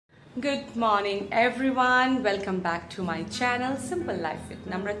Good morning everyone, welcome back to my channel Simple Life with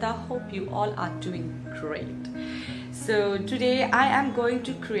Namrata. Hope you all are doing great. So today I am going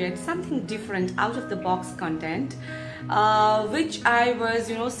to create something different out of the box content which I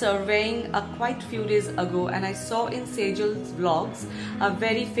was surveying quite few days ago, and I saw in Sejal's vlogs, a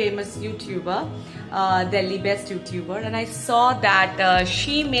very famous YouTuber, Delhi best YouTuber, and I saw that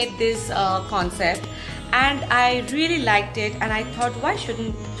she made this concept and I really liked it, and I thought why should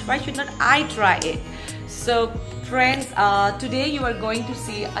not I try it. So friends, today you are going to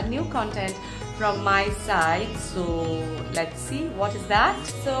see a new content from my side. So let's see what is that.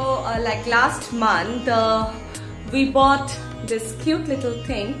 So like last month we bought this cute little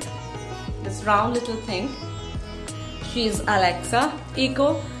thing, this round little thing. She's Alexa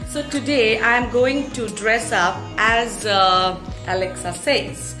Eco. So today I am going to dress up as Alexa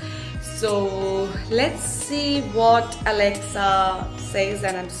says. So let's see what Alexa says,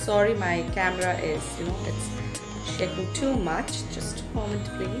 and I'm sorry my camera is, it's shaking too much. Just a moment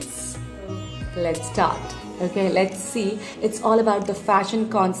please. Let's start. Okay, let's see. It's all about the fashion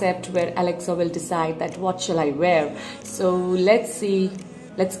concept where Alexa will decide that what shall I wear. So let's see,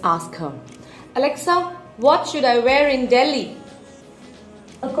 let's ask her. Alexa, what should I wear in Delhi?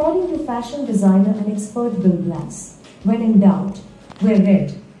 According to fashion designer and expert Bill Glass, when in doubt, wear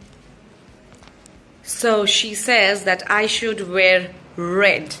red. So she says that I should wear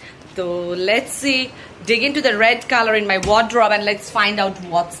red. So let's see, dig into the red color in my wardrobe and let's find out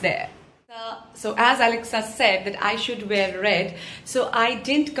what's there. So as Alexa said that I should wear red, so I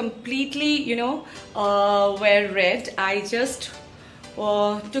didn't completely wear red. I just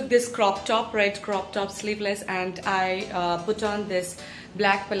took this crop top, red crop top, sleeveless, and I put on this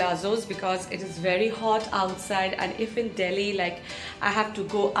black palazzos because it is very hot outside, and if in Delhi like I have to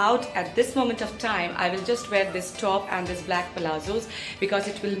go out at this moment of time, I will just wear this top and this black palazzos because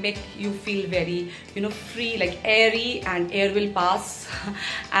it will make you feel very free, like airy, and air will pass.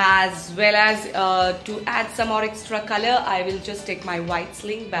 As well as to add some more extra color, I will just take my white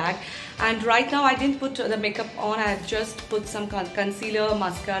sling bag, and right now I didn't put the makeup on. I have just put some concealer,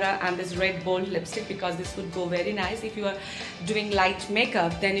 mascara, and this red bold lipstick because this would go very nice. If you are doing light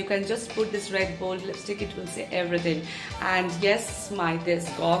makeup, then you can just put this red bold lipstick, it will say everything. And yes, this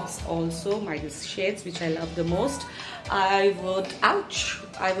gogs also, this shades which I love the most. I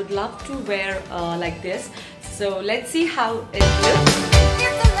would love to wear like this. So let's see how it looks.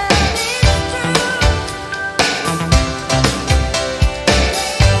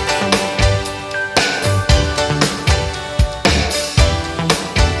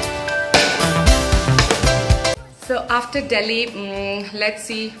 So after Delhi, let's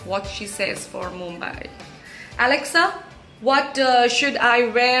see what she says for Mumbai. Alexa, what should I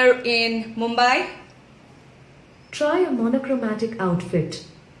wear in Mumbai? Try a monochromatic outfit.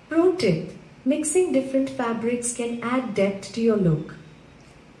 Pro tip: mixing different fabrics can add depth to your look.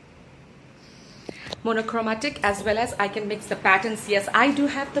 Monochromatic, as well as I can mix the patterns. Yes, I do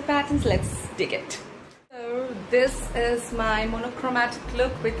have the patterns. Let's dig it. So this is my monochromatic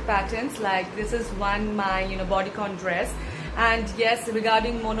look with patterns. Like this is one my bodycon dress, and yes,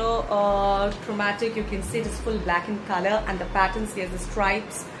 regarding monochromatic, you can see it is full black in color, and the patterns here, the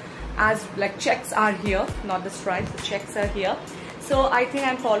stripes as like checks are here, not the stripes, the checks are here. So I think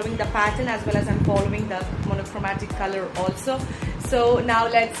I'm following the pattern as well as I'm following the monochromatic color also. So now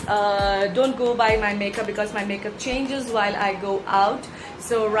let's don't go by my makeup because my makeup changes while I go out.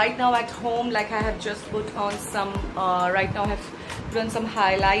 So right now at home, like I have just put on some right now I have put on some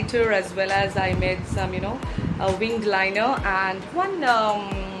highlighter, as well as I made some a winged liner and one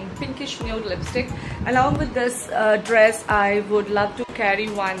pinkish nude lipstick. Along with this dress, I would love to carry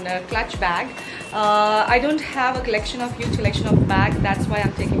one clutch bag. I don't have a huge collection of bags, that's why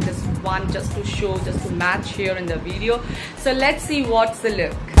I'm taking this one just to show, just to match here in the video. So let's see what's the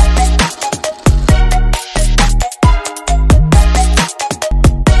look.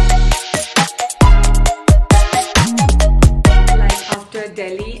 Like after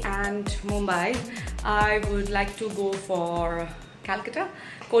Delhi and Mumbai, I would like to go for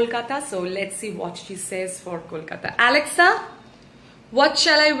Kolkata. So let's see what she says for Kolkata. Alexa, what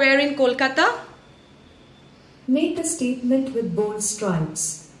shall I wear in Kolkata? Make a statement with bold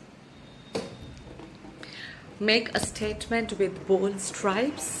stripes. Make a statement with bold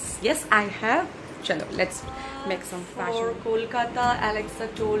stripes. Yes, I have. Chalo, let's make some fashion. For Kolkata, Alexa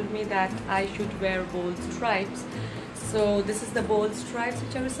told me that I should wear bold stripes. So this is the bold stripes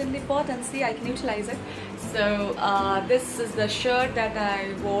which I recently bought, and see, I can utilize it. So this is the shirt that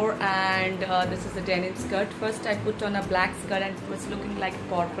I wore, and this is the denim skirt. First I put on a black skirt and it was looking like a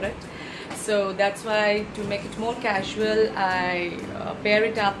corporate. So that's why, to make it more casual, I pair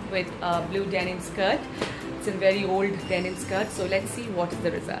it up with a blue denim skirt. It's a very old denim skirt. So let's see what is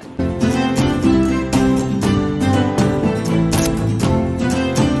the result.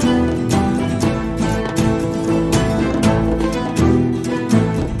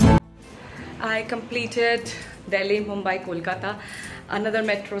 I completed Delhi, Mumbai, Kolkata. Another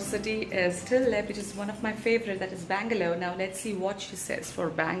metro city is still left, which is one of my favorite, that is Bangalore. Now let's see what she says for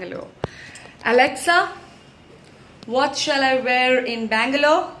Bangalore. Alexa, what shall I wear in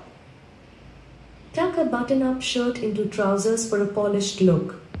Bangalore? Tuck a button-up shirt into trousers for a polished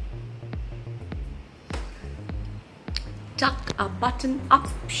look. Tuck a button-up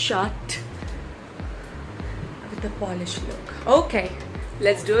shirt with a polished look. Okay,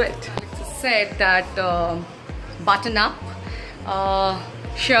 let's do it. Alexa said that button-up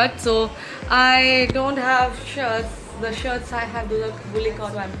shirt. So I don't have shirts. The shirts I have, the woolly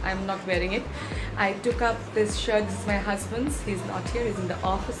cotton, I'm not wearing it. I took up this shirt. This is my husband's. He's not here. He's in the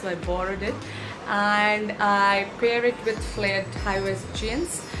office, so I borrowed it, and I pair it with flared high-waist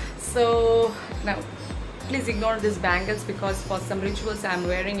jeans. So now, please ignore these bangles because for some rituals I'm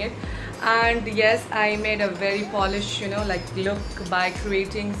wearing it. And yes, I made a very polished, look by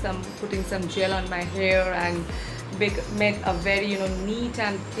putting some gel on my hair and made a very neat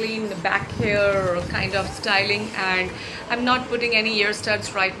and clean back hair kind of styling. And I'm not putting any ear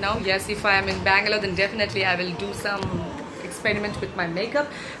studs right now. Yes, if I am in Bangalore, then definitely I will do some experiment with my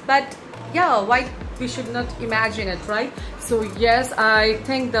makeup, but yeah, why we should not imagine it, right? So yes, I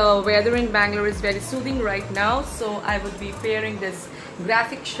think the weather in Bangalore is very soothing right now, so I would be pairing this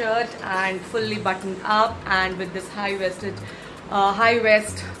graphic shirt and fully buttoned up, and with this high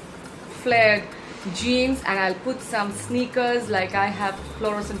waist flared jeans, and I'll put some sneakers. Like I have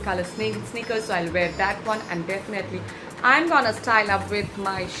fluorescent color sneakers, so I'll wear that one. And definitely I'm gonna style up with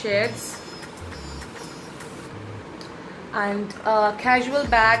my shades and a casual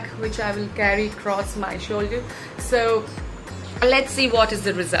bag which I will carry across my shoulder. So let's see what is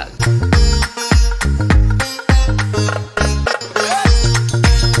the result.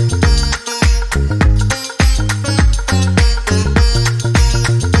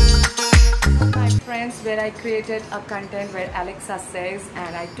 Where I created a content where Alexa says,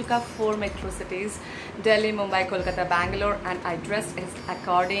 and I took up 4 metro cities: Delhi, Mumbai, Kolkata, Bangalore, and I dressed it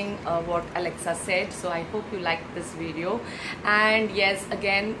according what Alexa said. So I hope you liked this video. And yes,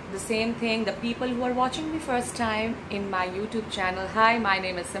 again, the same thing, the people who are watching me first time in my YouTube channel, hi, my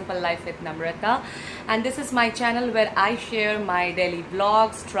name is Simple Life with Namrata, and this is my channel where I share my daily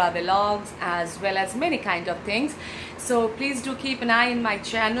vlogs, travelogues, as well as many kind of things. So please do keep an eye in my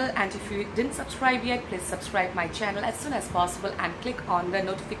channel, and if you didn't subscribe yet, please subscribe my channel as soon as possible and click on the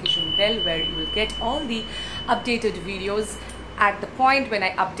notification bell, where you will get all the updated videos at the point when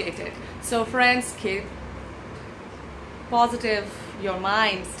I update it. So friends, keep positive your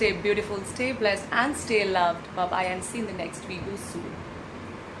mind, stay beautiful, stay blessed, and stay loved. Bye bye, and see you in the next video soon.